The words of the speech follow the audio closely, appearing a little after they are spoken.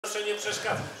proszę nie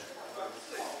przeszkadzać.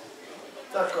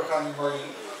 Tak, kochani moi,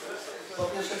 po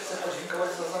pierwsze chcę podziękować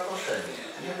za zaproszenie.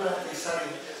 Nie byłem w tej sali,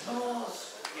 no,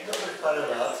 dobrych parę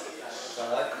lat,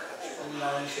 tak.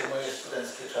 Przypominały mi się moje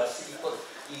studenckie czasy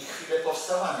i chwilę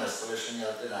powstawania Stowarzyszenia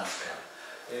Ordynacka.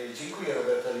 Dziękuję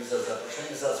Robertowi za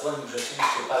zaproszenie. Zadzwonił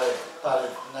rzeczywiście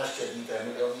paręnaście dni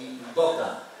temu do mnie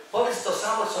Bogdan. Powiedz to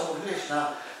samo, co mówiłeś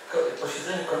na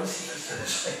posiedzeniu Komisji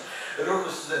Historycznej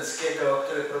Ruchu Studenckiego,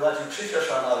 który prowadził Krzysztof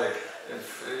Szanowek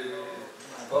w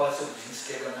Pałacu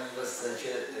Brzezińskiego na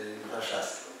Uniwersytecie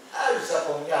Warszawskim. A już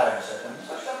zapomniałem, że tam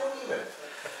coś tam mówiłem.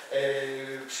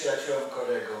 Przyjaciołom,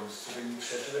 kolegom, z którymi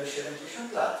przeżyłem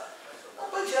 70 lat. No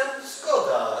powiedziałem,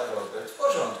 zgoda Robert, w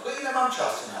porządku, ile mam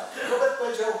czasu na to? Robert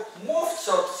powiedział, mów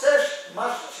co chcesz,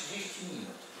 masz 30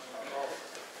 minut.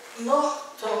 No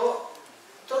to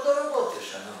do roboty,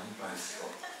 szanowni państwo.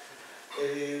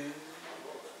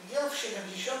 Ja w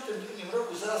 72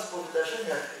 roku, zaraz po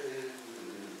wydarzeniach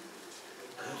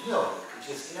grudniowych,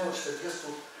 gdzie zginęło 40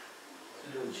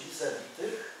 ludzi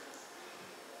zabitych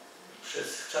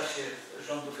w czasie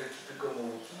rządów ekipy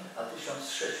Gomułki, a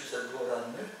 1600 było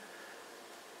rannych,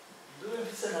 byłem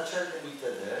wicenaczelnym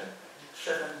ITD,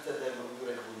 szefem ITD był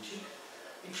Jurek Wójcik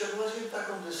i przeprowadziłem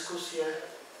taką dyskusję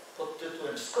pod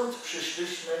tytułem skąd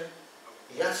przyszliśmy,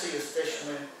 jacy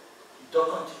jesteśmy,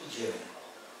 dokąd idziemy.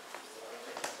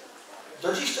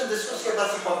 Do dziś tę dyskusję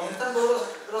bardzo pamiętam, bo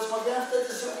rozmawiałem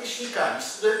wtedy z rówieśnikami,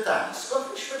 studentami,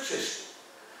 skąd myśmy przyszli.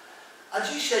 A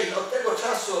dzisiaj od tego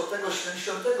czasu, od tego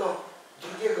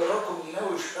 72 roku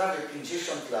minęło już prawie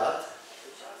 50 lat,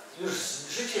 już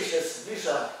życie się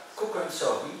zbliża ku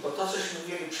końcowi, bo to, cośmy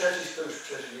mieli przeżyć, to już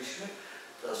przeżyliśmy.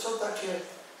 To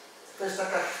jest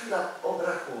taka chwila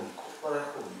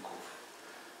porachunków.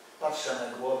 Patrzę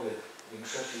na głowy, w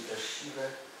większości też siwe.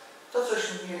 To,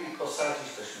 cośmy mieli posadzić,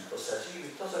 tośmy posadzili.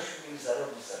 To, cośmy mieli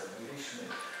zarobić, zarobiliśmy.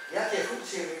 Jakie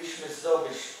funkcje mieliśmy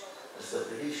zdobyć,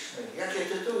 zdobyliśmy. Jakie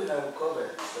tytuły naukowe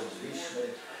zdobyliśmy.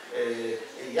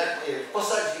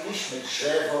 Posadziliśmy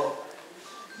drzewo.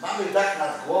 Mamy dach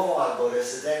nad głową albo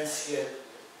rezydencję.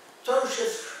 To już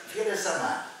jest wiele za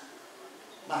nami.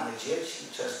 Mamy dzieci,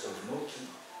 często wnuki.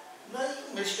 No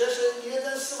i myślę, że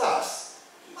jeden z was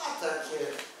ma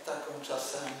taką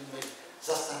czasami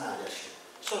zastanawia się,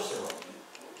 co zrobił,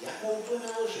 jak mu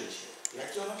upłynęło życie,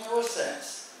 jaki ono miało sens,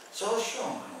 co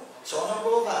osiągnął, co ono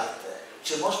było warte,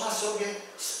 czy można sobie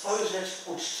spojrzeć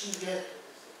uczciwie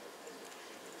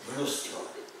w lustro,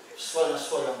 w swoją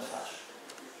twarz.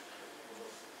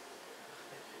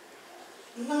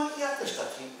 No ja też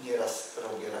taki nieraz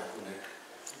robię rachunek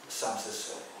sam ze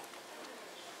sobą.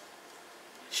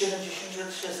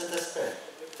 73 SZSP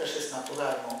też jest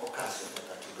naturalną okazją do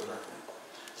takiego rachunku.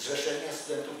 Zrzeszenie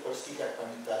Studentów Polskich, jak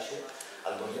pamiętacie,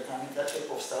 albo nie pamiętacie,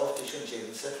 powstało w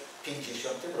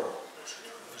 1950 roku.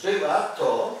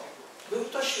 Był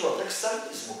to środek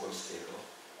stalinizmu polskiego.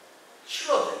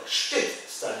 Środek, szczyt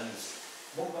stalinizmu.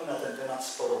 Mógłbym na ten temat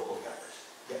sporo opowiadać,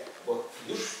 bo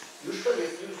już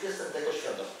jestem tego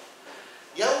świadomy.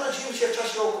 Ja urodziłem się w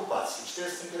czasie okupacji, w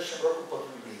 1941 roku pod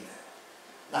Lublinem,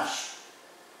 na wsi.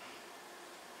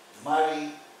 W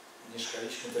małej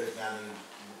mieszkaliśmy w drewnianej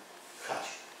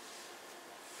chacie.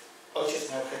 Ojciec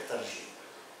miał hektar ziemi.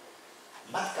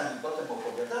 Matka mi potem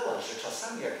opowiadała, że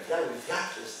czasami jak wiały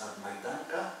wiatry z nad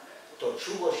Majdanka, to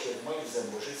czuło się w moich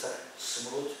Zębożycach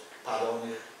smród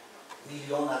palonych 1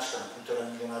 miliona czy tam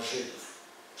 1,5 miliona Żydów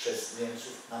przez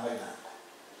Niemców na Majdanku.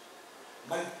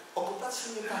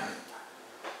 Okupacji nie pamiętam.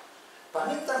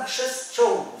 Pamiętam chrzest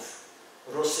czołgów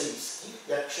rosyjskich,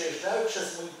 jak przejeżdżały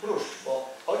przez mój pruszcz, bo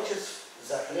ojciec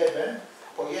za chlebem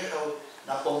pojechał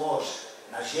na Pomorze,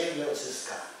 na ziemię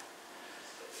odzyskaną.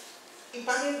 I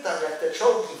pamiętam, jak te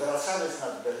czołgi wracały z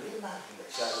nad Berlina i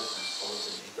leciały tam z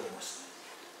powrotem gdzieś do Moskwy.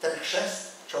 Ten chrzest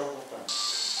czołgów pamiętam.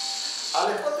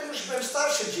 Ale potem już byłem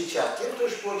starszym dzieciakiem, to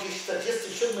już było gdzieś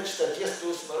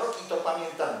 47-48 rok i to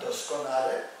pamiętam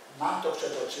doskonale. Mam to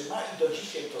przed oczyma i do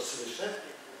dzisiaj to słyszę.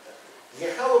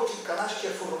 Wjechało kilkanaście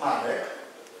furmanek,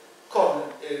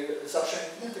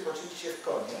 zaprzęgniętych oczywiście w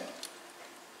konie,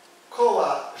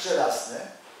 koła żelazne,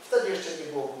 wtedy jeszcze nie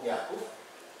było gumiaków,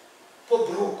 po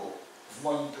bruku w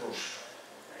moim pruszczu.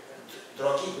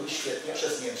 Drogi były świetnie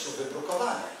przez Niemców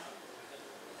wybrukowane.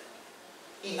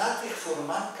 I na tych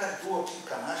furmankach było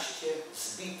kilkanaście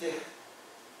zbitych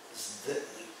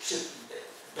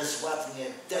bezładnie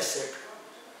desek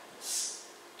z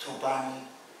trupami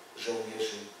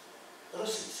żołnierzy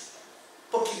rosyjskich.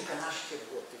 Po kilkanaście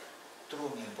było tych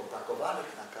trumien popakowanych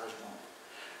na każdą.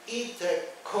 i te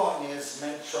konie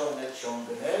zmęczone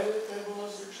ciągnęły te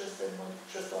wozy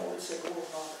przez tą ulicę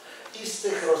Główną i z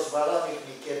tych rozwalonych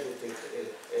niekiedy tych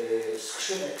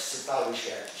skrzynek sypały się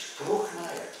jakieś próchna,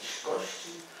 jakieś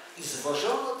kości i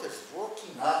zwożono te zwłoki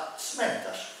na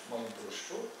cmentarz w moim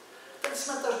Pruszczu. Ten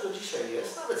cmentarz do dzisiaj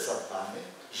jest, nawet zadbany,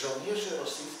 żołnierzy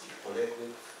rosyjskich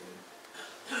poległych w tym.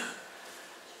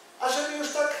 A żeby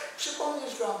już tak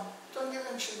przypomnieć wam, to nie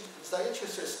wiem, czy zdajecie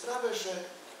sobie sprawę, że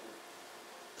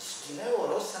zginęło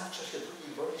Rosjan w czasie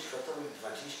II wojny światowej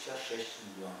 26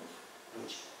 milionów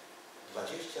ludzi.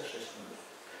 26 milionów.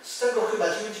 Z tego chyba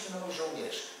 9 milionów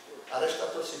żołnierzy, a reszta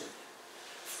to cywili.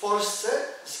 W Polsce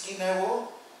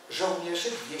zginęło żołnierzy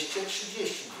 230-240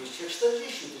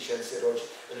 tysięcy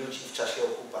ludzi w czasie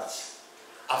okupacji.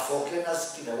 A w ogóle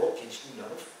nas zginęło 5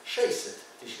 milionów 600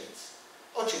 tysięcy.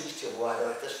 Oczywiście w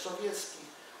łagach też sowieckich,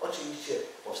 oczywiście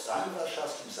w Powstaniu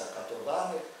Warszawskim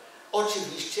zakatowanych,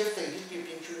 oczywiście w tej liczbie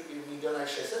 5 milionów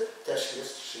 600 też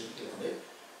jest 3 miliony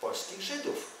polskich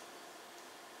Żydów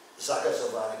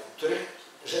zagazowanych, których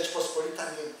Rzeczpospolita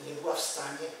nie była w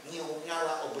stanie, nie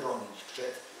umiała obronić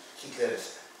przed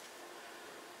hitleryzmem.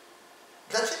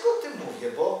 Dlaczego o tym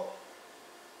mówię? Bo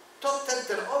to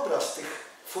ten obraz tych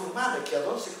furmanek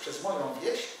jadących przez moją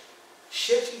wieś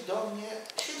siedzi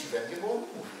we mnie, bo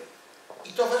mówię.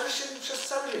 I towarzyszy mi przez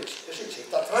całe życie.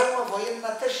 Ta trauma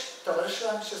wojenna też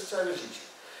towarzyszyła mi przez całe życie.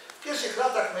 W pierwszych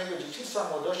latach mojego dzieciństwa,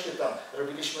 młodości, tam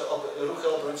robiliśmy ruchy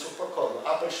obrońców pokoju,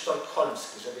 apel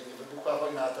sztokholmski, żeby nie wybuchła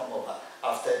wojna atomowa,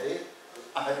 a wtedy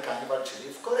Amerykanie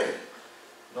walczyli w Korei.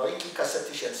 No i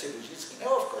kilkaset tysięcy ludzi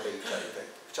zginęło w Korei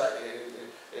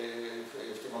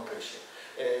w tym okresie.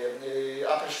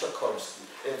 Apel sztokholmski,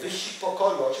 wyścig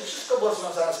pokoju, oczywiście wszystko było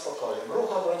związane z pokojem,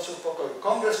 ruch obrońców pokoju,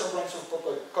 kongres obrońców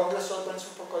pokoju. Kongres obrońców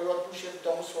pokoju odbył się w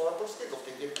Domu Słowa Polskiego, w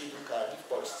tej wielkiej drukarni w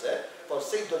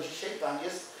Polsce i do dzisiaj tam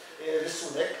jest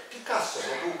rysunek Picasso,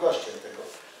 bo był gościem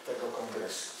tego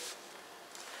kongresu.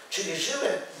 Czyli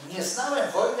nie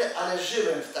znałem wojny, ale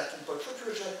żyłem w takim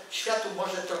poczuciu, że światu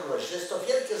może to grozić, że jest to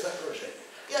wielkie zagrożenie.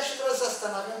 Ja się teraz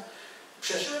zastanawiam,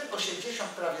 przeżyłem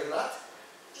 80 prawie lat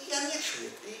i ja nie czuję.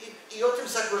 I o tym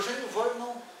zagrożeniu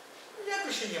wojną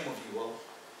jakby się nie mówiło.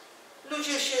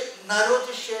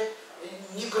 Narody się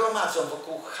nie gromadzą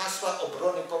wokół hasła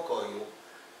obrony pokoju,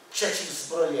 przeciw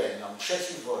zbrojeniom,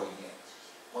 przeciw wojnie.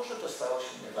 Może to stało się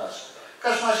nieważne. W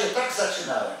każdym razie tak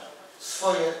zaczynałem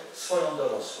swoją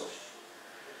dorosłość.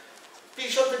 W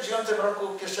 1959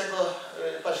 roku, 1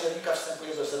 października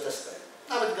wstępuję do ZSP.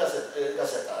 Nawet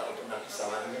gazeta o tym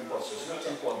napisała, nie wiem po co, z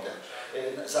wielkim kłątem,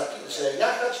 że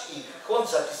Jachacz i Kłąt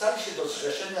zapisali się do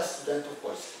Zrzeszenia Studentów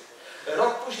Polskich.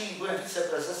 Rok później byłem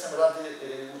wiceprezesem Rady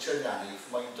Uczelnianej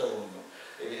w moim Toruniu,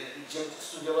 gdzie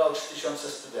studiowało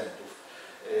 3000 studentów.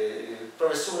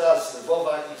 Profesura z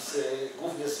Lwowa i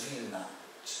głównie z Wilna.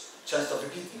 Często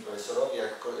wybitni profesorowie,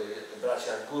 jak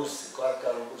bracia Górscy,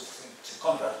 Karol Górscy czy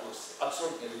Konrad Górscy.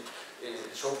 Absolutnie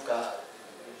czołówka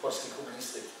polskiej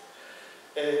humanistyki.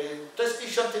 To jest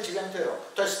 1959 rok.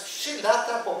 To jest 3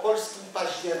 lata po polskim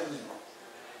październiku.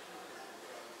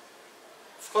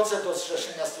 Wchodzę do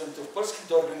Zrzeszenia Studentów Polskich,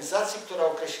 do organizacji, która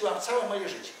określiła całe moje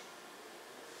życie.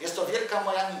 Jest to wielka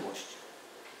moja miłość.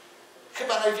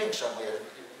 Chyba największa moja.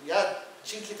 Ja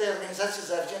dzięki tej organizacji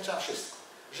zawdzięczam wszystko.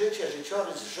 Życie,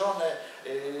 życiorys, żonę,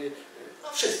 no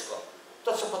wszystko.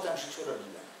 To, co potem w życiu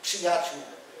robiłem. Przyjaciół,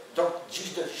 do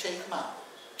dzisiaj ich mam.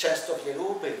 Często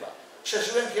wielu ubywa.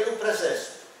 Przeżyłem wielu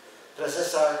prezesów.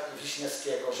 Prezesa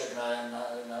Wiśniewskiego żegnałem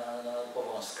na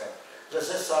Powązkach.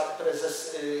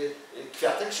 Prezes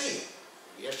Kwiatek żyje.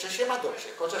 Jeszcze się ma dobrze,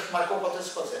 chociaż ma kłopoty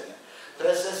z chodzeniem.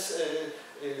 Prezes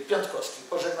Piątkowski,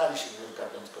 pożegnaliśmy Jurka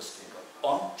Piątkowskiego.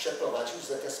 On przeprowadził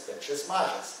ZSP przez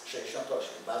marzec 68.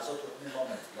 Bardzo trudny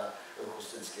moment dla ruchu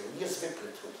studenckiego, niezwykle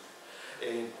trudny.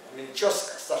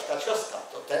 Staszka Cioska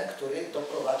to ten, który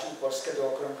doprowadził Polskę do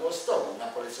okrągłego stołu na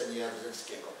polecenie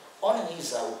Jaruzelskiego. On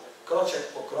nizał kroczek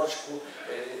po kroczku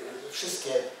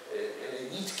wszystkie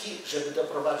nitki, żeby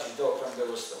doprowadzić do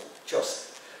okrągłego stołu. Ciosk.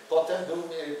 Potem był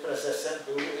prezesem,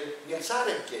 był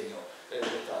Mielcarek Gienio.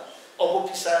 Tak. Obu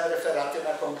pisałem referaty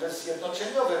na Kongres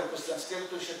Zjednoczeniowy Ruchu Studenckiego,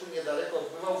 który się tu niedaleko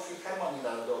odbywał w Filharmonii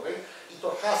Narodowej. I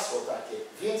to hasło takie,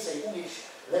 więcej umieć,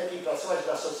 lepiej pracować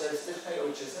dla socjalistycznej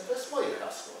ojczyzny, to jest moje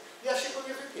hasło. Ja się go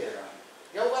nie wypieram.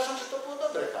 Ja uważam, że to było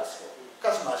dobre hasło. W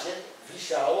każdym razie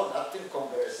wisiało nad tym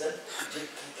kongresem,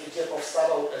 gdzie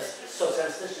powstawał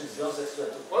Socjalistyczny Związek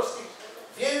Studentów Polskich,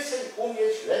 więcej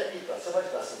umieć, lepiej pracować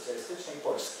dla socjalistycznej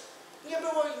Polski. Nie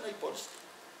było innej Polski.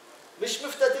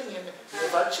 Myśmy wtedy nie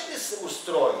walczyli z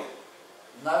ustrojem.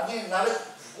 Nawet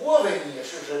w głowie mi nie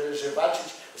szło, że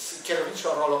walczyć z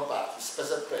kierowniczą rolą partii, z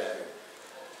PZPR-em.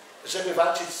 żeby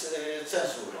walczyć z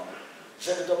cenzurą,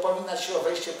 żeby dopominać się o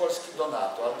wejście Polski do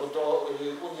NATO albo do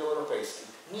Unii Europejskiej.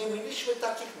 Nie mieliśmy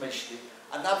takich myśli,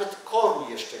 a nawet KOR-u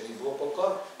jeszcze nie było,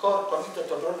 bo KOR,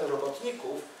 Komitet Obrony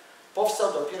Robotników,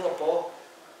 powstał dopiero po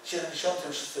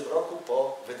 1976 roku,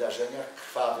 po wydarzeniach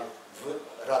krwawych w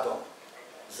Radomiu,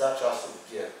 za czasów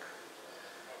Gierka.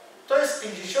 To jest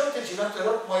 59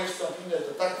 rok, moje wstąpienie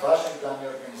do tak ważnej dla mnie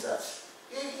organizacji.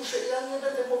 I ja nie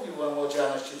będę mówił o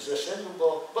działalności w zrzeszeniu,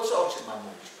 bo co o czym mam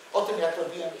mówić? O tym, jak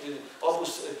robiłem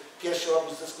pierwszy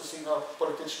obóz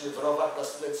dyskusyjno-polityczny w Rowach dla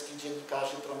studenckich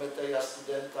dziennikarzy, Prometeja,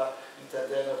 studenta,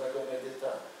 itd., nowego medyta.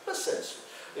 Bez sensu.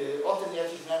 O tym,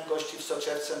 jakich miałem gości w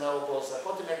Soczewce na obozach,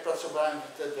 o tym, jak pracowałem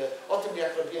w itd., o tym,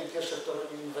 jak robiłem pierwsze w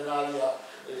Toruniu inwenalia,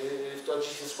 to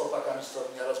dzisiaj z chłopakami z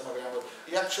Torunia rozmawiamy,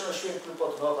 jak przenosiłem klub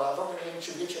od nowa, w ogóle nie wiem,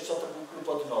 czy wiecie, co to był klub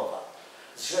od nowa.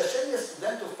 Zrzeszenie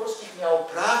Studentów Polskich miało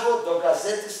prawo do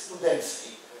gazety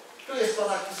studenckiej. Tu jest to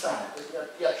napisane.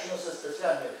 Ja przyniosę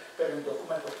specjalnie pewien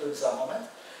dokument, o którym za moment.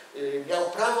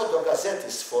 Miał prawo do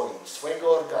gazety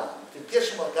swojego organu. Tym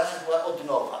pierwszym organem była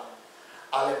Odnowa.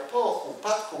 Ale po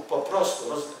upadku po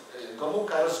prostu,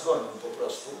 Gomułka rozgonił po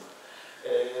prostu,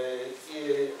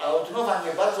 a Odnowa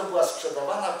nie bardzo była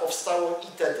sprzedawana, powstało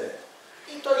ITD.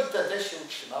 I to ITD się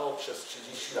utrzymało przez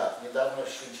 30 lat. Niedawno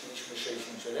święciliśmy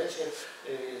 60-lecie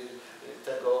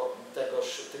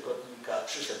tegoż tygodnika.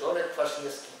 Przyszedł Olek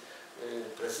Kwaśniewski,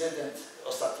 prezydent,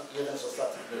 jeden z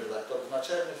ostatnich redaktorów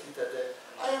naczelnych ITD,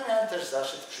 a ja miałem też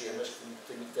zaszczyt, przyjemność w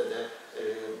tym ITD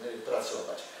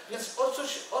pracować. Więc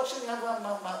o czym ja wam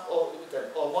mam,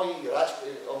 o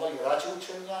mojej Radzie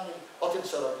Uczelnianej, o tym,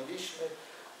 co robiliśmy,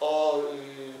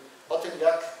 o tym,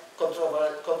 jak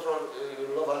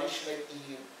kontrolowaliśmy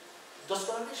i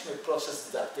doskonaliliśmy proces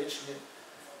dydaktyczny,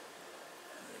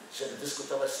 żeby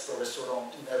dyskutować z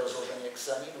profesorą inne rozłożenie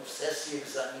egzaminów, sesji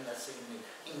egzaminacyjnych,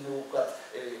 inny układ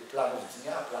planów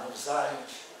dnia, planów zajęć.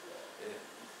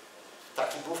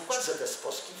 Taki był wkład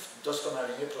ZSP-owski w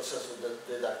doskonalenie procesu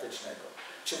dydaktycznego.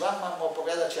 Czy wam mam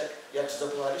opowiadać, jak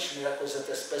zdobywaliśmy jako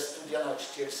ZSP studia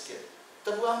nauczycielskie?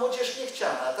 To była młodzież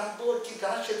niechciana, a tam było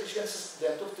kilkanaście tysięcy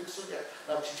studentów w tych studiach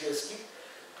nauczycielskich,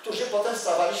 którzy potem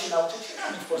stawali się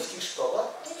nauczycielami w polskich szkołach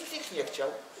i nikt ich nie chciał.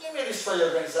 Nie mieli swojej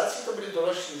organizacji, to byli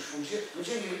dorośli już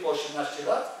ludzie mieli po 18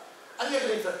 lat, a nie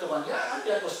byli traktowani ani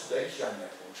jako studenci, ani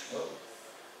jako uczniowie.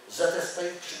 ZSP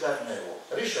ich przygarnęło.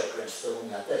 Rysio Kręć z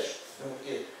Torunia też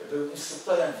był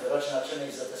instruktorem w Radzie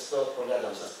Naczelnej ZSP,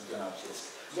 odpowiadał za studia nauczycielskie.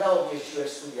 Ja objeździłem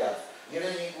studia w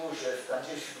Jeleniej Górze, tam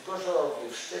gdzieś w Gorzowie,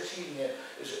 w Szczecinie,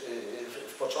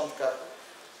 w początkach.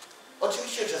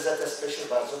 Oczywiście, że ZSP się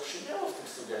bardzo przyjęło w tych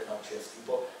studiach nauczycielskich,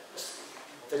 bo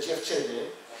te dziewczyny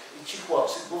i ci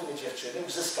chłopcy, głównie dziewczyny,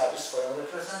 uzyskali swoją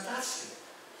reprezentację.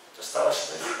 To stała się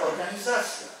to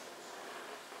organizacja.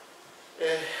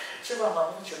 Trzeba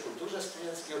mam mówić o kulturze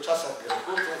studenckiej, o czasach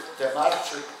Gerguty,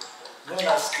 Demarczyk,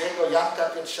 Młynarskiego, Janka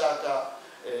Pietrzaka,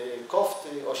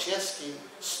 Kofty, Osieckiej,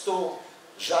 Stu,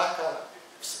 Żaka.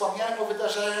 Wspomniałem o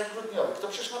wydarzeniach grudniowych. To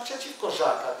przecież naprzeciwko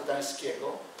Żaka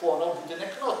Gdańskiego płonął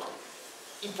budynek NOT-u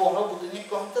i płonął budynek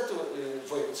Komitetu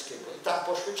Wojewódzkiego. I tam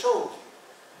poszły czołgi.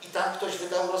 I tam ktoś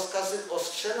wydał rozkazy o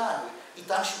strzelaniu. I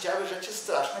tam się działy rzeczy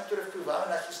straszne, które wpływały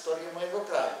na historię mojego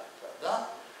kraju, prawda?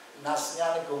 Na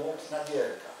zmiany Gomułki na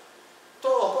Gierka.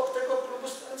 To obok tego klubu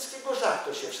studenckiego Żak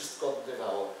to się wszystko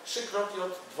odbywało. 3 kroki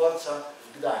od dworca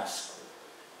w Gdańsku.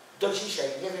 Do dzisiaj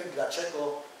nie wiem,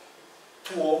 dlaczego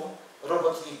tłum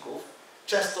robotników,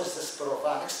 często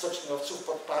zdesperowanych, stoczniowców,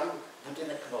 podpalił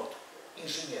budynek NOT-u,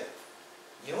 inżynierów.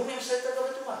 Nie umiem sobie tego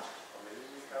wytłumaczyć.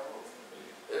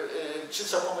 Czy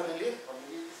co pomylili?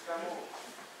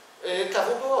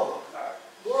 KW było obok.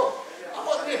 Było.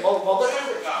 A nie, mogę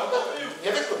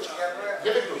nie wykluczam.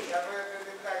 Nie wykluczam.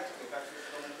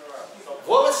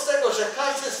 Wobec tego, że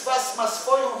każdy z was ma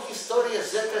swoją historię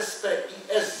ZSP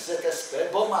i SZSP,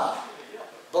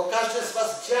 bo każdy z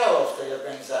was działał w tej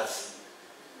organizacji.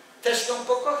 Też ją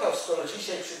pokochał, skoro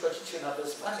dzisiaj przychodzicie na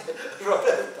wezwanie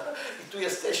Roberta i tu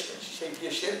jesteśmy dzisiaj w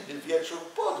jesienny wieczór,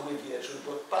 podły wieczór,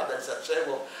 bo padać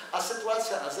zaczęło, a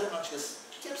sytuacja na zewnątrz jest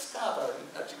kiepskawa,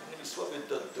 inaczej innymi słowy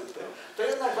do dupy, to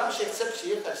jednak wam się chce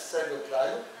przyjechać z całego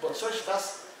kraju, bo coś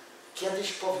was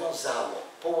kiedyś powiązało,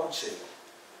 połączyło.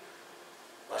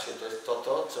 Właśnie to jest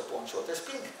to, co połączyło, to jest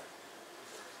piękne.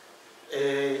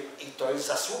 I to jest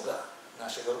zasługa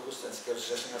naszego ruchu studenckiego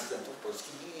Zrzeszenia Studentów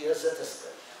Polskich i SZSP.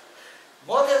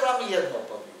 Mogę wam jedno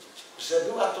powiedzieć, że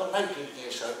była to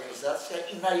najpiękniejsza organizacja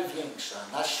i największa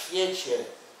na świecie.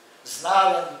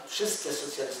 Znałem wszystkie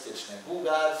socjalistyczne,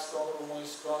 bułgarską,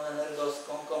 rumuńską,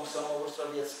 energoską, komsomol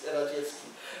sowiecki, radziecki,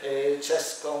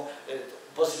 czeską,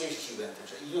 bo zjeździłem tym,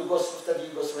 wtedy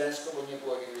Jugosłowiańską, bo nie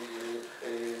było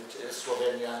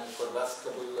Słowenii ani Chorwacji, to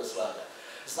była Jugosławia.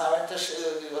 Znałem też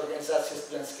organizacje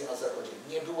studenckie na Zachodzie.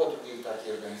 Nie było drugiej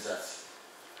takiej organizacji.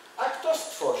 A kto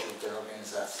stworzył tę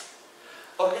organizację?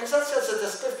 Organizacja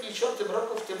ZSP w 1950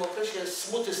 roku, w tym okresie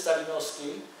smuty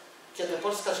stalinowskiej, kiedy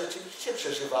Polska rzeczywiście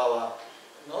przeżywała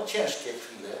ciężkie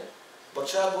chwile, bo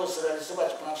trzeba było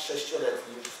zrealizować plan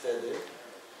 6-letni już wtedy,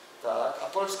 tak, a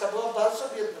Polska była bardzo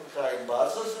biednym krajem,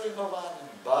 bardzo zrujnowanym,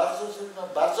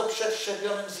 bardzo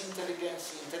przetrzebionym z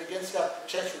inteligencji. Inteligencja,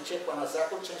 część uciekła na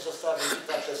zachód, część została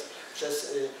wybita przez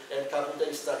NKWD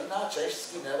i Stalina, a część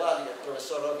zginęła, jak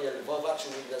profesorowie Lwowa czy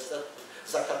Uniwersytet,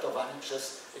 zakatowani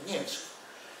przez Niemców.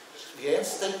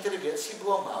 Więc tej inteligencji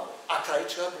było mało, a kraj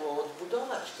trzeba było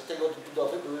odbudować. Do tej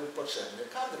odbudowy były potrzebne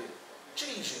kadry,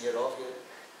 czyli inżynierowie,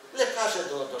 lekarze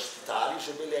do szpitali,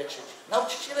 żeby leczyć,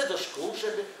 nauczyciele do szkół,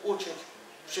 żeby uczyć.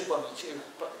 Przypomnijcie,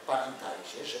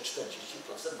 pamiętajcie, że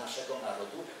 40% naszego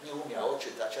narodu nie umiało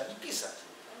czytać ani pisać.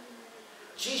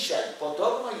 Dzisiaj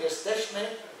podobno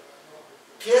jesteśmy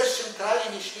pierwszym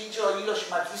krajem, jeśli idzie o ilość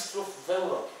magistrów w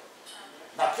Europie.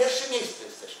 Na pierwszym miejscu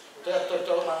jesteśmy.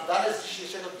 To mam dane z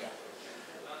dzisiejszego dnia.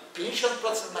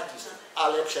 50% magistrów,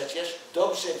 ale przecież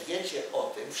dobrze wiecie o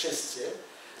tym wszyscy,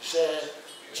 że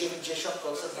 90%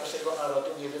 naszego narodu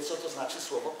nie wie, co to znaczy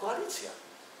słowo koalicja.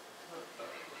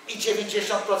 I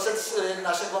 90%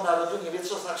 naszego narodu nie wie,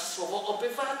 co znaczy słowo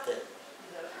obywatel.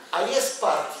 A jest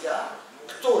partia,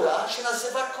 która się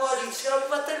nazywa Koalicja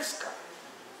Obywatelska.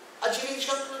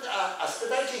 A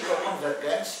spytajcie ich o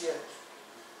konwergencję,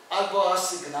 albo o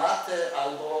asygnatę,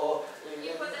 albo...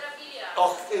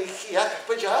 jak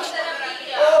powiedziałaś?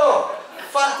 O,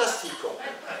 fantastyko.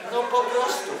 No po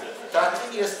prostu,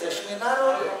 takim jesteśmy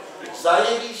narodem.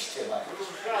 Zajebiście, Mariusz.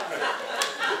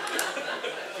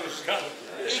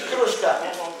 I kruszka.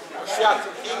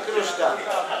 I kruszka.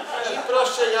 I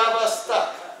proszę ja was tak.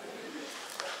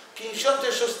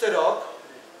 56 rok.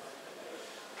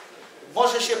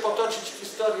 Może się potoczyć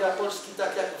historia Polski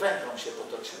tak, jak Węgrom się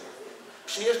potoczyła.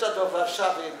 Przyjeżdża do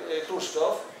Warszawy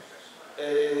Chruszczow.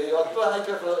 Odbyła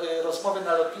najpierw rozmowy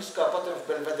na lotnisku, a potem w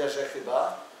Belwederze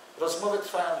chyba. Rozmowy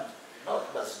trwają,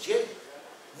 chyba z dzień.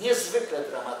 Niezwykle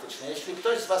dramatyczne. Jeśli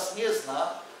ktoś z was nie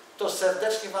zna, to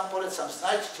serdecznie wam polecam.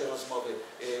 Znajdźcie rozmowy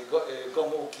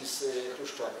Gomułki z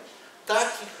Chruszczowem.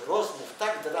 Takich rozmów,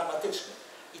 tak dramatycznych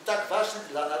i tak ważnych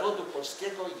dla narodu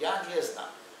polskiego ja nie znam.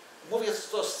 Mówię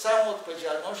to z całą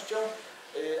odpowiedzialnością,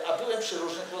 a byłem przy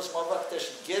różnych rozmowach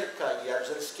też Gierka i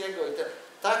Jabrzelskiego i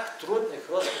tak trudnych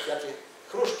rozmów,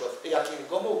 jakie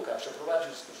Gomułka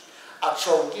przeprowadził z Chruszczowem. A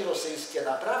czołgi rosyjskie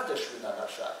naprawdę szły na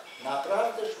Warszawę.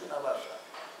 Naprawdę szły na Warszawę.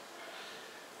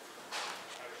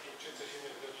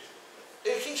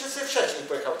 Chińczycy wcześniej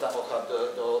pojechał tam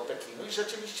do Pekinu i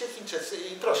rzeczywiście Chińczycy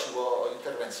prosił o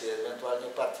interwencję ewentualnie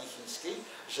partii chińskiej,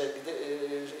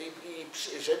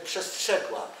 że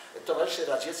przestrzegła towarzyszy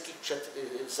radzieckich przed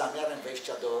zamiarem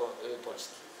wejścia do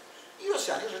Polski. I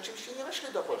Rosjanie rzeczywiście nie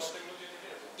weszli do Polski.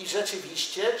 I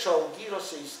rzeczywiście czołgi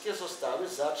rosyjskie zostały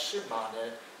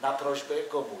zatrzymane na prośbę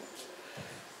Gomułki.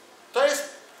 To jest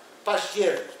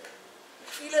październik.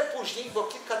 Chwilę później, bo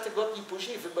kilka tygodni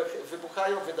później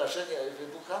wybuchają wydarzenia,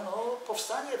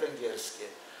 powstanie węgierskie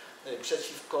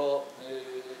przeciwko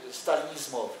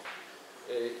stalinizmowi.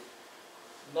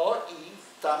 I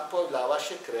tam polała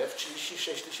się krew,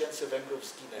 36 000 Węgrów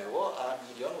zginęło, a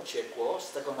 1 000 000 uciekło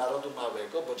z tego narodu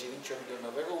małego, bo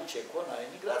 9-milionowego uciekło na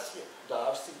emigrację do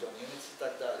Austrii, do Niemiec i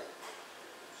tak dalej.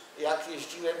 Jak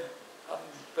jeździłem, a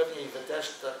pewnie i wy też,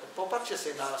 popatrzcie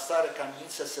sobie na stare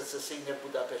kamienice secesyjne w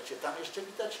Budapeszcie, tam jeszcze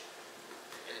widać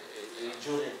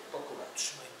dziury po kulach.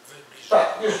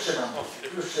 Tak, już trzymam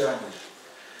bliżej.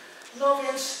 No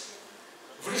więc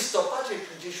w listopadzie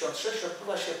 1956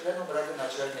 odbywa się plenum Rady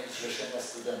Naczelnej Zrzeszenia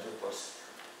Studentów Polskich.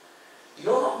 I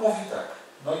ono mówi tak,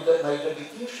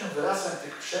 najdobitniejszym wyrazem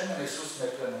tych przemian jest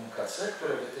 8. plenum KC,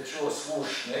 które wytyczyło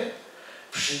słuszny,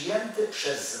 przyjęty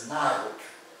przez naród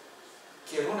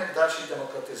kierunek dalszej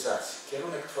demokratyzacji,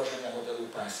 kierunek tworzenia modelu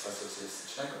państwa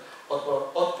socjalistycznego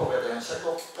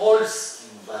odpowiadającego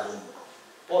polskim warunkom,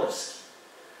 polskim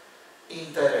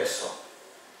interesom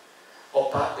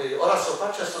oraz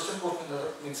oparcia stosunków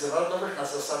międzynarodowych na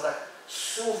zasadach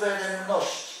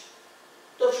suwerenności.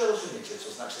 Dobrze rozumiecie,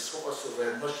 co znaczy słowo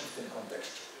suwerenności w tym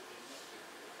kontekście.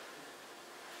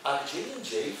 A gdzie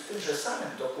indziej, w tymże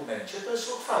samym dokumencie, to jest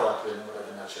uchwała Plenum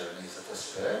Rady Naczelnej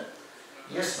ZSP,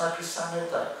 jest napisane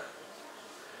tak.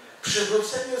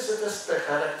 Przywrócenie ZSP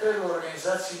charakteru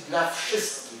organizacji dla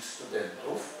wszystkich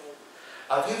studentów,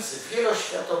 a więc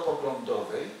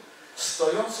wieloświatopoglądowej,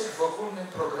 stojących w ogólnym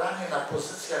programie na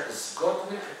pozycjach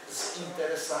zgodnych z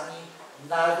interesami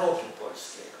narodu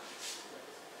polskiego.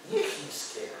 Nie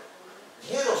chińskiego,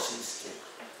 nie rosyjskiego,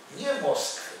 nie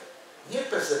Moskwy, nie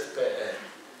PZPR,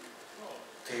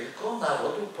 tylko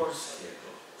narodu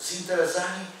polskiego z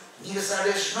interesami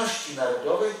niezależności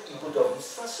narodowej i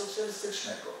budownictwa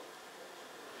socjalistycznego.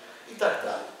 I tak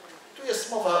dalej. Tu jest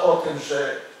mowa o tym,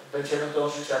 że będziemy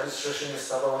dążyć, aby zrzeszenie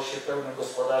stawało się pełnym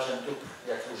gospodarzem dóbr,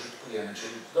 jakie użytkujemy,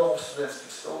 czyli domów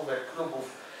studenckich, stołówek, klubów,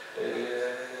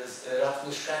 rad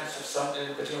mieszkańców,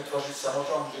 będziemy tworzyć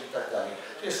samorządy i tak dalej.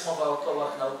 Tu jest mowa o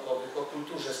kołach naukowych, o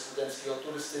kulturze studenckiej, o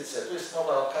turystyce, tu jest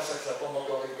mowa o kasach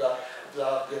zapomogowych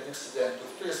dla biednych studentów,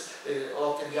 tu jest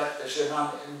o tym, że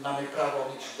mamy prawo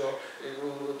mieć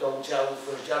do udziału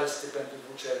w rozdziale stypendiów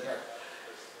w uczelniach.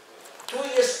 Tu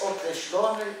jest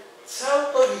określony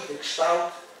całkowity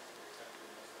kształt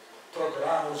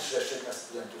programu Zrzeszenia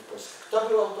Studentów Polskich. Kto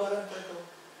był autorem tego?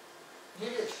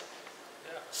 Nie wiecie.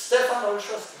 Stefan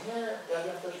Olszowski, nie, ja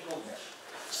wiem też również.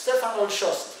 Stefan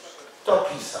Olszowski to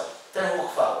pisał, tę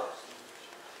uchwałę.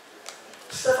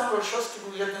 Stefan Olszowski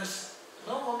był jednym z,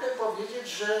 no mogę powiedzieć,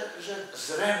 że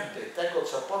zręby tego,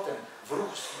 co potem w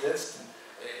ruchu studenckim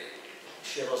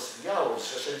się rozwijało, w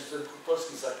Zrzeszeniu Studentów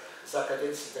Polskich za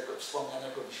kadencji tego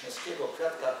wspomnianego Wiśniewskiego,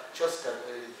 Kwiatka, Cioska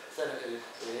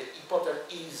i potem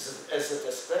i z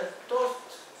SZSP, to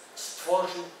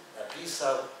stworzył,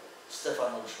 napisał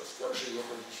Stefan Olszowski. On żyje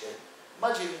do dzisiaj,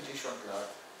 ma 90 lat,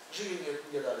 żyje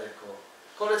niedaleko.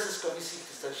 Koledzy z Komisji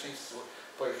Historycznej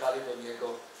pojechali do niego,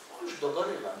 już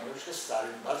dogorywa, no już jest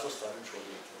starym, bardzo starym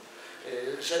człowiekiem,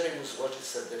 żeby mu złożyć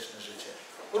serdeczne życzenia.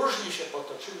 Różnie się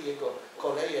potoczyły jego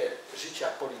koleje życia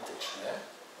polityczne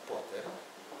potem.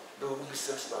 Był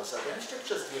ministrem spraw zagranicznych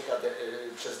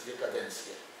przez dwie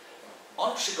kadencje.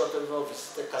 On przygotowywał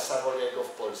wizytę Casarolego w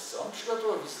Polsce, on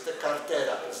przygotował wizytę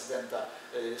Cartera, prezydenta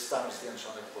Stanów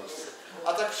Zjednoczonych w Polsce.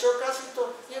 A tak przy okazji to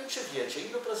nie wiem, czy wiecie,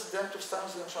 ilu prezydentów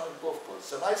Stanów Zjednoczonych było w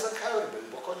Polsce. No Eisenhower był,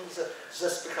 bo chodził ze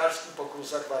Spychalskim po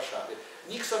gruzach Warszawy.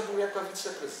 Nixon był jako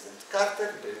wiceprezydent,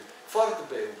 Carter był, Ford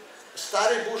był,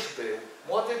 stary Bush był,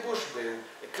 młody Bush był,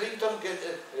 Clinton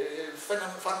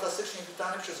fantastycznie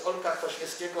witany przez Olka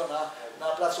Kwaśniewskiego na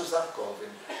Placu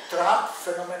Zamkowym, Trump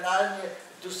fenomenalnie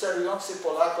duserujący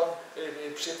Polakom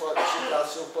przy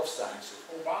Placu Powstańców.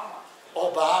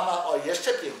 Obama, o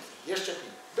jeszcze piękniej, jeszcze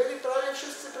piękniej. Byli prawie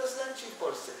wszyscy prezydenci w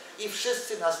Polsce i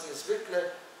wszyscy nas niezwykle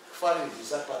chwalili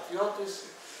za patriotyzm,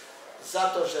 za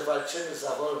to, że walczymy za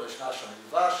wolność naszą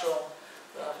i waszą,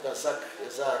 prawda,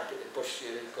 za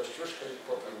kościuszkę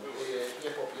i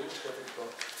nie popiełuszkę, tylko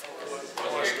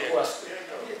głaskę.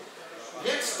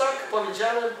 Więc tak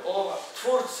powiedziałem o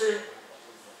twórcy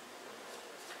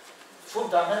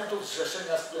fundamentów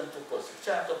Zrzeszenia Studentów Polskich.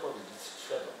 Chciałem to powiedzieć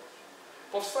świadomie.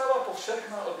 Powstała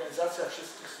powszechna organizacja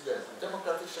wszystkich studentów,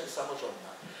 demokratyczna i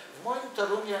samorządna. W moim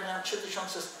Toruniu ja miałem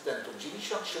 3000 studentów,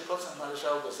 93%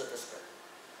 należało do ZSP.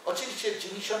 Oczywiście 90%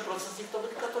 z nich to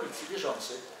byli katolicy,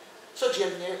 wierzący.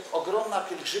 Codziennie ogromna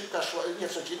pielgrzymka szła, nie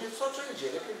codziennie, co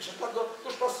niedzielę pielgrzymka do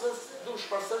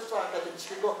duszpasterstwa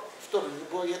akademickiego w Toruniu.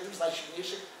 Było jednym z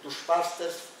najsilniejszych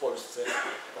duszpasterstw w Polsce.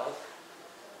 Tak?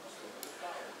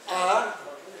 A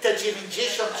te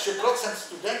 93%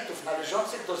 studentów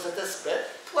należących do ZSP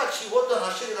płaciło do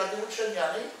naszej Rady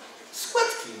Uczelnianej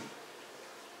składki.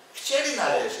 Chcieli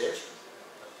należeć,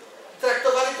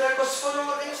 traktowali to jako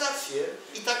swoją organizację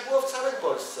i tak było w całej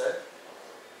Polsce.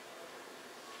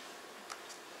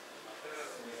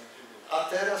 A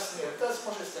teraz nie, teraz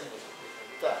może jestem nie.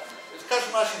 Tak. W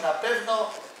każdym razie na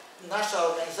pewno nasza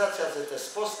organizacja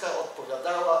ZSP-owska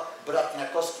odpowiadała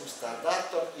bratniakowskim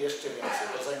standardom i jeszcze więcej,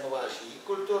 bo zajmowała się i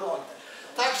kulturą,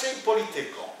 także i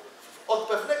polityką. Od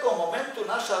pewnego momentu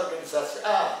nasza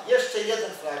organizacja, jeszcze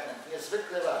jeden fragment,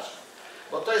 niezwykle ważny,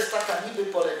 bo to jest taka niby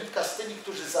polemika z tymi,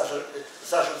 którzy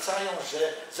zarzucają,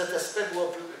 że ZSP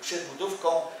było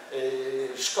przybudówką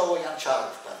szkoły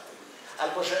janczarów partyjnych.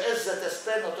 Albo że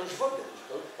SZSP, no to już w ogóle,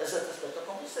 SZSP to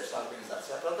komunistyczna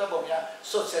organizacja, prawda, bo miała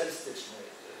socjalistyczny.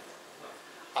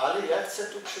 Ale ja chcę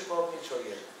tu przypomnieć o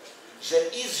jednym, że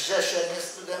i Zrzeszenie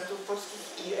Studentów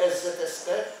Polskich, i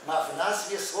SZSP ma w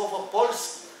nazwie słowo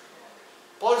Polski.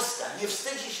 Polska, nie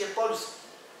wstydzi się Polski.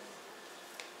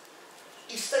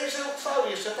 I z tejże uchwały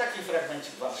jeszcze taki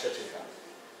fragmencik wam przeczytam.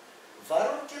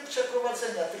 Warunkiem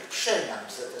przeprowadzenia tych przemian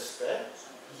w ZSP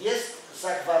jest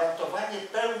zagwarantowanie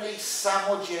pełnej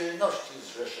samodzielności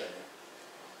zrzeszenia.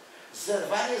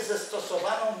 Zerwanie ze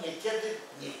stosowaną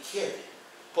niekiedy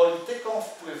polityką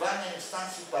wpływania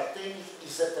instancji partyjnych i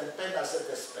ZMP na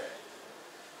ZSP.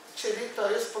 Czyli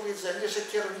to jest powiedzenie, że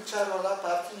kierownicza rola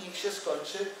partii niech się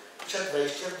skończy przed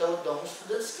wejściem do domu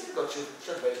studenckiego, czy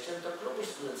przed wejściem do klubu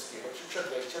studenckiego, czy przed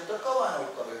wejściem do koła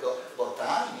naukowego, bo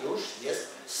tam już jest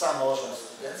samorząd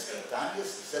studencki, tam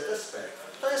jest ZSP.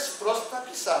 To jest wprost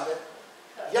napisane,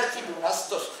 jaki był nasz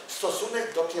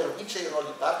stosunek do kierowniczej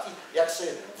roli partii, jak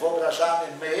sobie wyobrażamy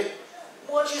my,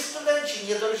 młodzi studenci,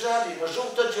 niedojrzali, no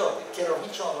żółtodziobi,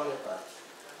 kierowniczą rolę partii.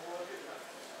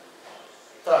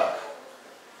 Tak.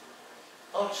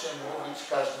 O czym mówić,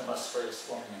 każdy ma swoje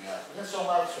wspomnienia. Więc o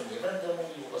marcu nie będę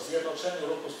mówił, o zjednoczeniu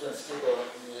ruchu studenckiego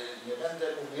nie będę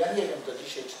mówił. Ja nie wiem do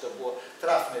dzisiaj, czy to było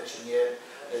trafne, czy nie.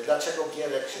 Dlaczego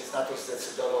Gierek się na to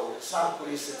zdecydował. Znam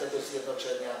kulisy tego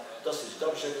zjednoczenia, dosyć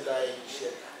dobrze wydaje mi się.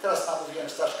 Teraz namówiłem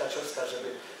Staszka Cioska, żeby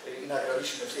i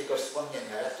nagraliśmy jego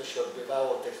wspomnienia, jak to się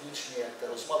odbywało technicznie, jak te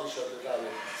rozmowy się odbywały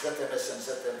z ZMS-em,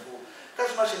 ZMW. W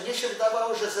każdym razie mnie się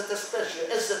wydawało, że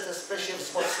SZSP się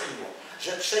wzmocniło,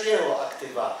 że przejęło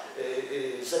aktywa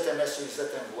ZMS-u i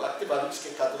ZMW, aktywa ludzkie,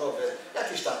 kadrowe,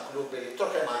 jakieś tam kluby,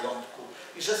 trochę majątku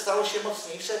i że stało się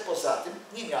mocniejsze, poza tym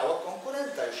nie miało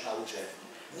konkurenta już na uczelni.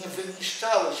 Nie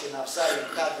wyniszczały się nawzajem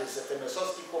kadry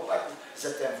ZMS-owskich chłopaków,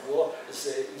 ZMW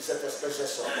i ZSP ze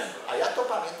sobą. A ja to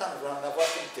pamiętam na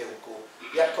własnym tyłku,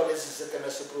 jak koledzy z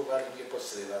ZMS-u próbowali mnie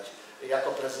posrywać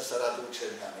jako prezesa Rady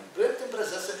Uczelnianej. Byłem tym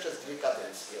prezesem przez 2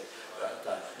 kadencje.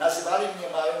 Prawda? Nazywali mnie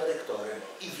małym rektorem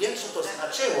i wiem, co to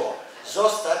znaczyło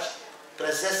zostać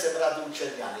prezesem Rady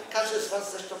Uczelnianej. Każdy z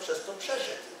was zresztą przez to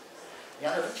przeszedł.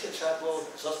 Mianowicie trzeba było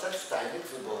zostać w tajnych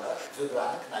wyborach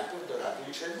wybranych najpierw do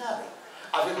Rady Uczelnianej.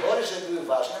 A wybory, żeby były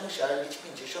ważne, musiały mieć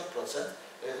 50%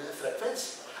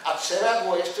 frekwencji. A trzeba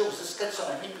było jeszcze uzyskać co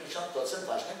najmniej 50%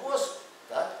 ważnych głosów.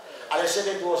 Tak? Ale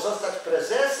żeby było zostać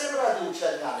prezesem Rady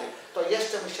Uczelnianej, to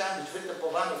jeszcze musiałem być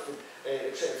wytypowany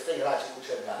w tej Radzie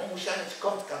Uczelnianej, musiałem mieć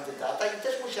kontrkandydata i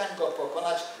też musiałem go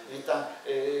pokonać tam,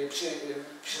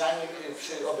 przynajmniej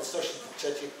przy obecności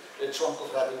 2/3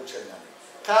 członków Rady Uczelnianej.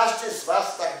 Każdy z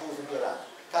was tak był wybierany.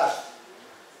 Każdy.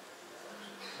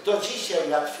 Do dzisiaj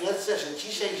ja twierdzę, że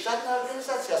dzisiaj żadna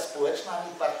organizacja społeczna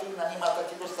ani partyjna nie ma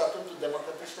takiego statutu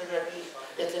demokratycznego,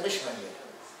 jakie myśmy mieli.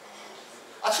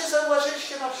 A czy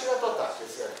zauważyliście na przykład o takie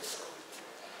zjawisko?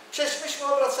 Przecież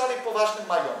myśmy obracali poważnym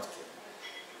majątkiem.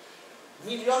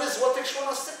 Miliony złotych szło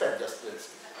na stypendia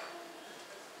studenckie.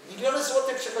 Miliony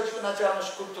złotych przechodziły na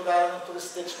działalność kulturalną,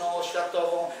 turystyczną,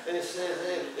 oświatową,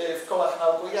 w kołach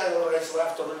naukowych. Ja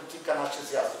organizowałem w Toruniu kilkanaście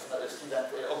zjazdów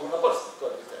ogólnopolskich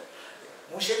kobiet.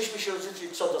 Musieliśmy się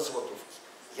rozliczyć co do złotówki.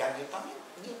 Ja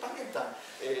nie pamiętam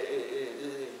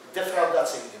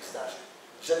defraudacyjnych zdarzeń,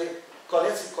 żeby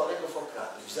koledzy kolegów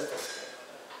okradli w ZSP.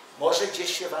 Może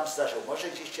gdzieś się wam zdarzyło, może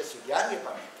gdzieś się ja nie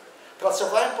pamiętam.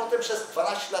 Pracowałem potem przez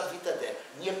 12 lat w ITD.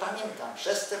 Nie pamiętam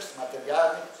przestępstw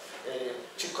materialnych,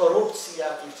 czy korupcji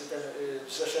jakiejś, czy ten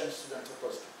Zrzeszenie Studentów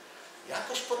Polskich.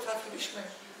 Jakoś potrafiliśmy.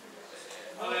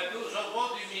 Ale dużo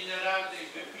wody mineralnej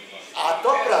wypiliśmy. A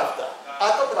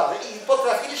to prawda. I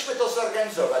potrafiliśmy to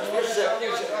zorganizować. Wiesz, że...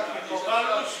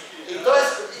 I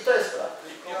to jest prawda.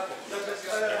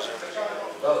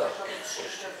 Dobra.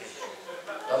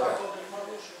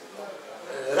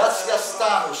 Racja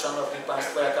stanu, szanowni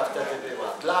państwo, jaka wtedy była.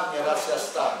 Dla mnie racja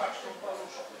stanu.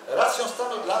 Racją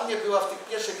stanu dla mnie była w tych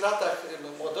pierwszych latach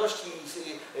młodości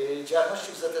i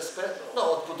działalności w ZSP,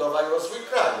 odbudowa i rozwój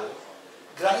kraju.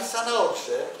 Granica na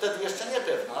Odrze, wtedy jeszcze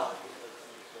niepewna,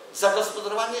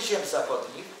 zagospodarowanie ziem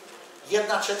zachodnich,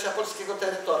 1/3 polskiego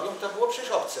terytorium to było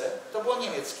przecież obce, to było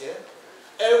niemieckie,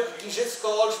 Ełk,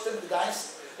 Giżycko, Olsztyn, Gdańsk,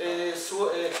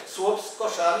 Słupsk,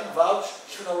 Koszalin, Wałcz,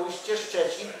 Świnoujście,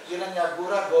 Szczecin, Jelenia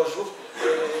Góra, Gorzów,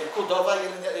 Kudowa,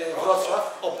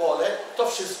 Wrocław, Opole,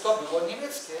 to wszystko było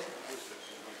niemieckie.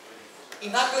 I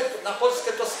nagle na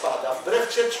Polskę to spada,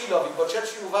 wbrew Churchillowi, bo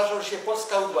Churchill uważał, że się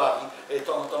Polska udławi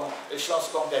tą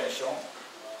śląską gęsią.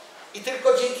 I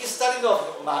tylko dzięki Stalinowi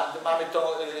mamy tą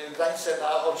granicę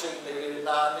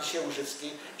na Nysie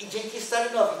Łużyckiej i dzięki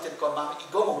Stalinowi tylko mamy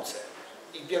i Gomułce,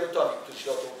 i Bierutowi, który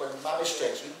się mamy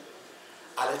Szczecin,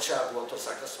 ale trzeba było to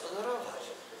zagospodarować.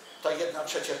 To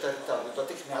 1/3 terytorium, do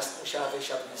tych miast musiała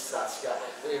wejść administracja,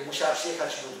 musiała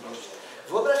przyjechać ludność.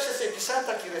 Wyobraźcie sobie, pisałem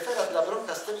taki referat dla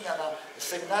Bronka Stylnia na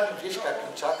seminarium Wieśka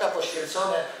Klimczaka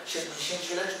poświęcone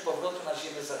 70-leciu powrotu na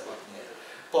ziemię zachodnie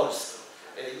Polski.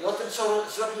 I o tym,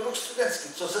 co zrobił ruch studencki,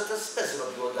 co ZSP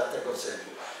zrobiło dla tego celu.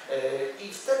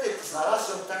 I wtedy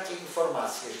znalazłem takie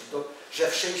informacje, że w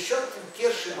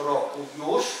 1961 roku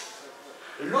już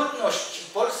ludności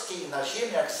polskiej na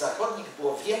ziemiach zachodnich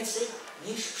było więcej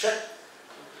niż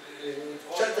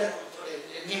przedtem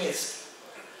niemieckim.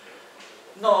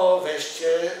 No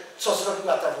weźcie, co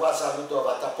zrobiła ta władza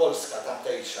ludowa, ta polska,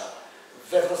 tamtejsza.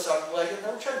 We Wrocławiu była jedna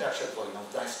uczelnia przed wojną, w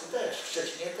Gdańsku też, w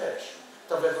Szczecinie też.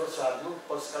 to we Wrocławiu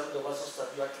Polska Ludowa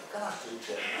zostawiła kilkanaście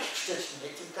uczelni, w Szczecinie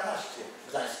kilkanaście, w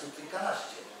Gdańsku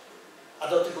kilkanaście. A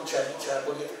do tych uczelni trzeba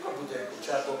było nie tylko budynków,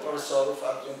 trzeba było profesorów,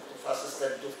 adiunktów,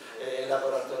 asystentów,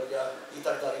 laboratoria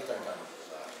itd.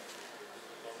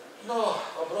 No,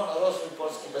 obrona, rozwój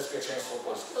Polski, bezpieczeństwo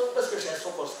Polski. No, bezpieczeństwo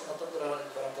Polski, no to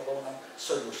gwarantowało nam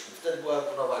sojusznik. Wtedy była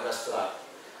równowaga strachu.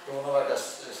 Równowaga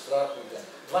strachu i ten.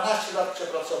 12 lat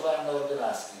przepracowałem na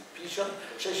Ordynackiej. W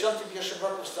 1961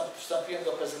 roku wstąpiłem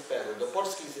do PZPR-u, do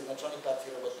Polskiej Zjednoczonej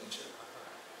Partii Robotniczej.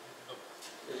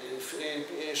 W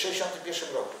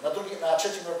 1961 roku, na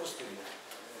trzecim roku studiów.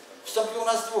 Wstąpiło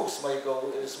nas dwóch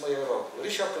z mojego roku,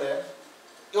 Rysio Klem,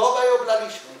 i obaj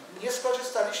oblaliśmy. Nie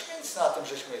skorzystaliśmy nic na tym,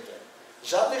 żeśmy ten.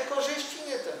 Żadnych korzyści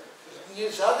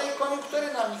żadnej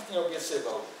koniunktury nam nikt nie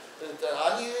obiecywał.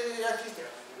 Ani jakiś.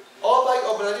 Obaj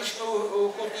oblaliśmy u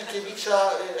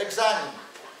Kutnikiewicza egzamin.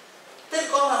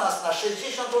 Tylko na nas, na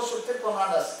 60 osób, tylko na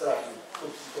nas trafił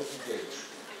Kutnikiewicz.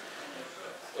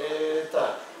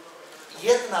 Tak.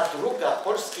 1/2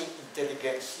 polskiej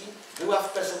inteligencji była w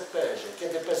PZPR-ze.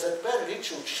 Kiedy PZPR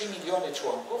liczył 3 miliony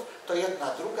członków, to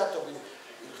 1/2 to był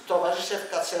towarzysze w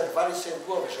KC rwali sobie w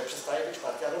głowę, że przestaje być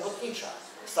partia robotnicza,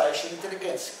 staje się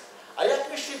inteligencja. A jak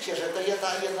myślicie, że te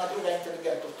 1/2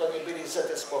 inteligentów to nie byli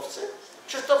ZSP-owcy?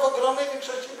 Czy to w ogromnej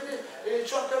większości byli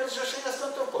członkowie Zrzeszenia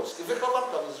Studentów Polskich,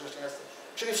 wychowankowie Zrzeszenia Studentów.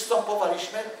 Czyli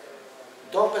wstępowaliśmy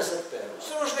do PZPR-u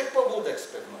z różnych pobudek z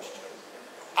pewnością.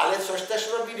 Ale coś też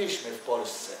robiliśmy w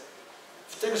Polsce,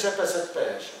 w tymże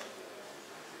PZPR-ze.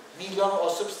 1 000 000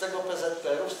 osób z tego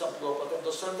PZPR-u wstąpiło potem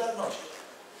do Solidarności.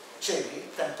 Czyli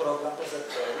ten program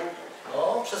PZPR-u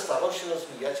no, przestawał się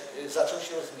rozwijać, zaczął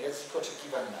się rozwijać z ich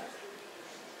oczekiwaniami.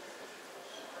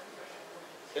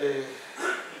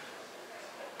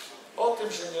 O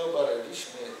tym, że nie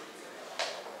obaliliśmy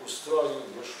ustroju,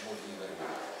 już mówiłem.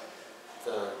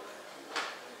 Tak.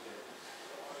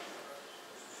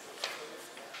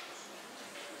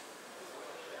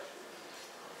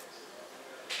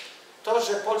 To,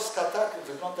 że Polska tak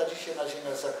wygląda dzisiaj na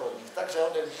ziemiach zachodnich, tak, że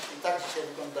one tak dzisiaj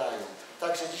wyglądają,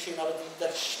 tak, że dzisiaj nawet nie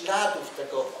widać śladów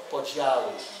tego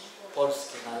podziału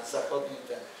Polski na zachodni,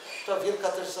 to wielka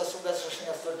też zasługa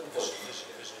Zrzeszenia Studentów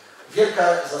Polskich.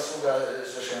 Wielka zasługa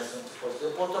Zrzeszenia Studentów Polskich,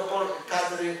 bo to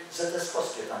kadry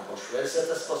ZSP-owskie tam poszły,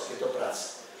 ZSP-owskie do pracy.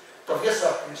 To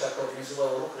Wiesław Klimczak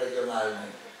organizował ruch regionalny,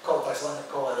 tak zwane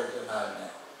koła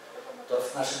regionalne. To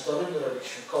w naszym Toruniu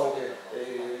robiliśmy koły,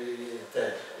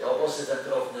 te obozy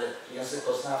wędrowne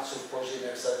językoznawców po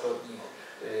ziemiach zachodnich.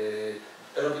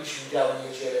 Robiliśmy białe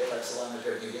niedziele, tak zwane,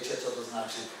 pewnie wiecie co to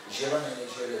znaczy, zielone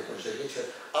niedziele, dobrze wiecie.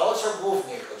 A o co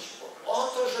głównie chodziło? O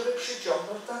to, żeby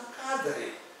przyciągnąć tam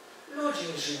kadry. Ludzi,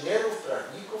 inżynierów,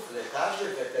 prawników, lekarzy,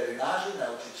 weterynarzy,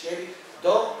 nauczycieli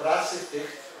do pracy w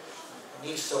tych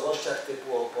miejscowościach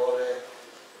typu Opole,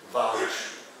 Wałcz,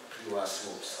 Piła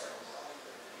Słupska.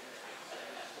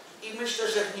 I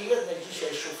myślę, że w niejednej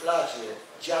dzisiaj szufladzie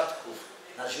dziadków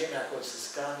na ziemiach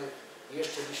odzyskanych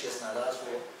jeszcze by się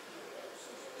znalazło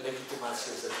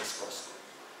legitymację ZSP-owską.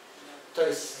 To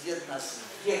jest jedno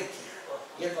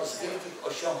z wielkich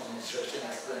osiągnięć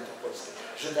Zrzeszenia Studentów Polskich,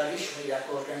 że daliśmy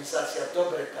jako organizacja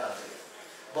dobre kadry.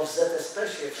 Bo w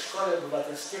ZSP-sie, w Szkole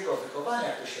Obywatelskiego Wychowania,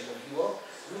 jak to się mówiło,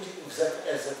 w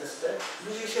ZSP,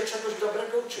 ludzie się czegoś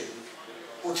dobrego uczyli.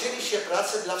 Uczyli się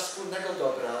pracy dla wspólnego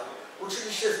dobra,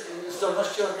 uczyli się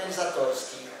zdolności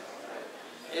organizatorskich,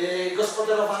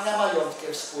 gospodarowania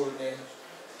majątkiem wspólnym,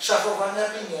 szafowania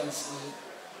pieniędzmi,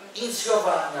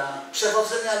 inicjowania,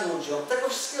 przewodzenia ludziom, tego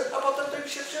wszystkiego, a potem to im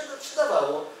się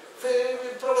przydawało w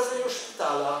prowadzeniu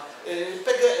szpitala,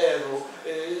 PGR-u,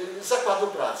 zakładu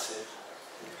pracy.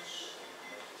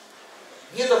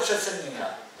 Nie do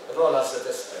przecenienia rola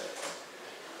ZSP.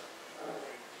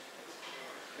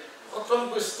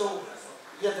 Okrągły stół,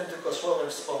 jednym tylko słowem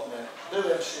wspomnę,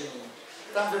 byłem przy nim.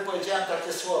 Tam wypowiedziałem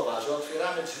takie słowa, że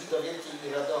otwieramy drzwi do wielkiej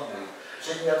niewiadomej,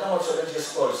 że nie wiadomo co będzie z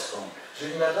Polską, że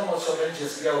nie wiadomo co będzie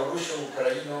z Białorusią,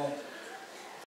 Ukrainą,